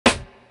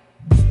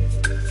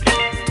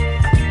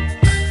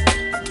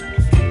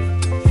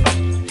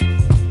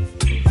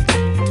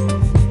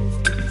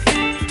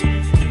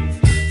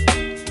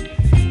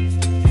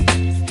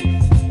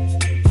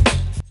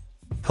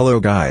Hello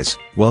guys,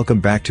 welcome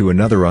back to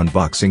another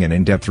unboxing and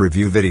in-depth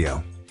review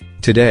video.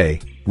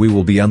 Today, we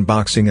will be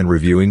unboxing and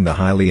reviewing the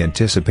highly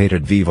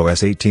anticipated Vivo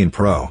S18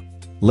 Pro.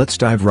 Let's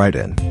dive right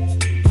in.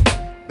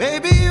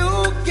 Baby,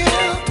 you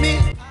give me.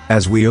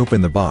 As we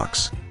open the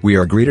box, we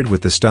are greeted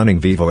with the stunning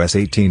Vivo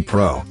S18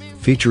 Pro,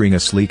 featuring a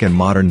sleek and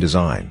modern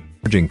design,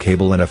 charging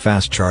cable and a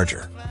fast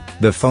charger.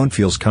 The phone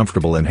feels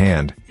comfortable in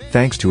hand,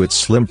 thanks to its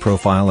slim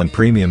profile and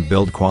premium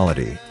build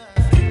quality.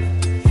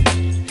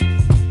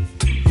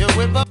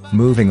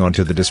 Moving on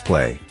to the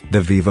display,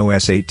 the Vivo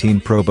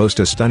S18 Pro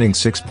boasts a stunning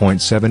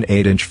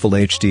 6.78-inch Full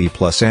HD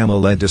Plus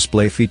AMOLED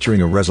display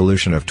featuring a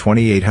resolution of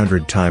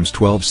 2800 x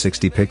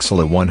 1260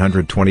 pixel, a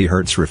 120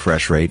 Hz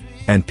refresh rate,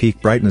 and peak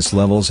brightness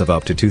levels of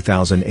up to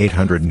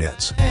 2800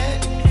 nits.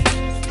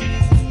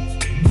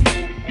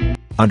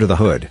 Under the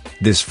hood,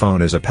 this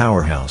phone is a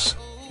powerhouse.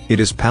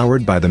 It is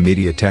powered by the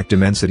MediaTek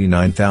Dimensity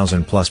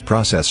 9000 Plus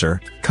processor,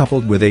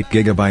 coupled with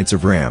 8GB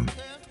of RAM.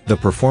 The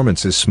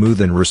performance is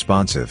smooth and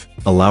responsive,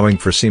 allowing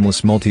for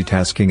seamless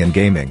multitasking and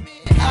gaming.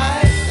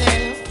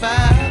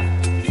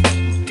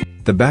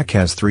 The back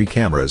has 3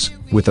 cameras,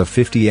 with a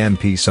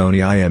 50MP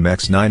Sony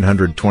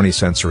IMX920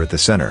 sensor at the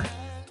center.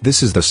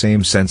 This is the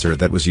same sensor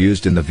that was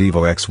used in the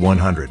Vivo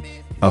X100.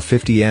 A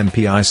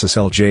 50MP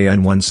ISOCELL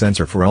JN1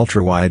 sensor for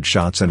ultra-wide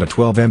shots and a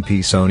 12MP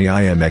Sony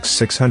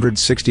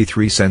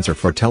IMX663 sensor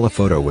for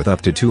telephoto with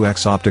up to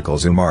 2x optical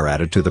zoom are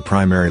added to the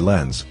primary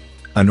lens.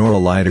 A NORA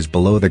light is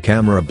below the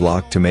camera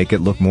block to make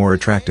it look more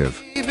attractive.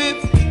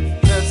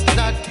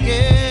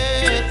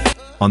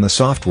 On the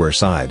software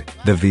side,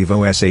 the Vivo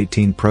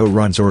S18 Pro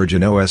runs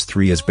Origin OS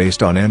 3, is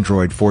based on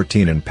Android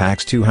 14 and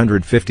packs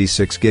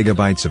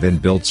 256GB of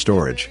inbuilt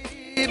storage.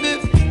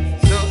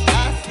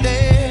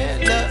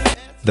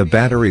 The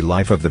battery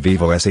life of the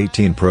Vivo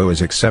S18 Pro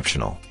is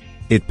exceptional.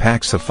 It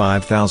packs a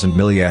 5000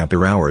 mAh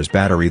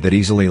battery that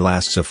easily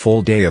lasts a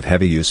full day of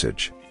heavy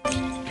usage.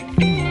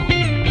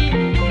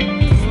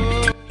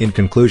 In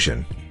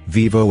conclusion,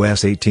 Vivo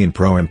S18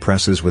 Pro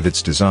impresses with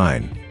its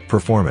design,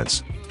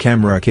 performance,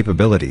 camera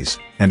capabilities,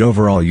 and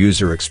overall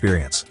user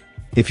experience.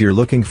 If you're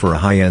looking for a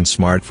high-end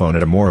smartphone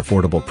at a more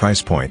affordable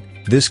price point,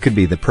 this could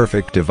be the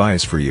perfect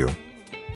device for you.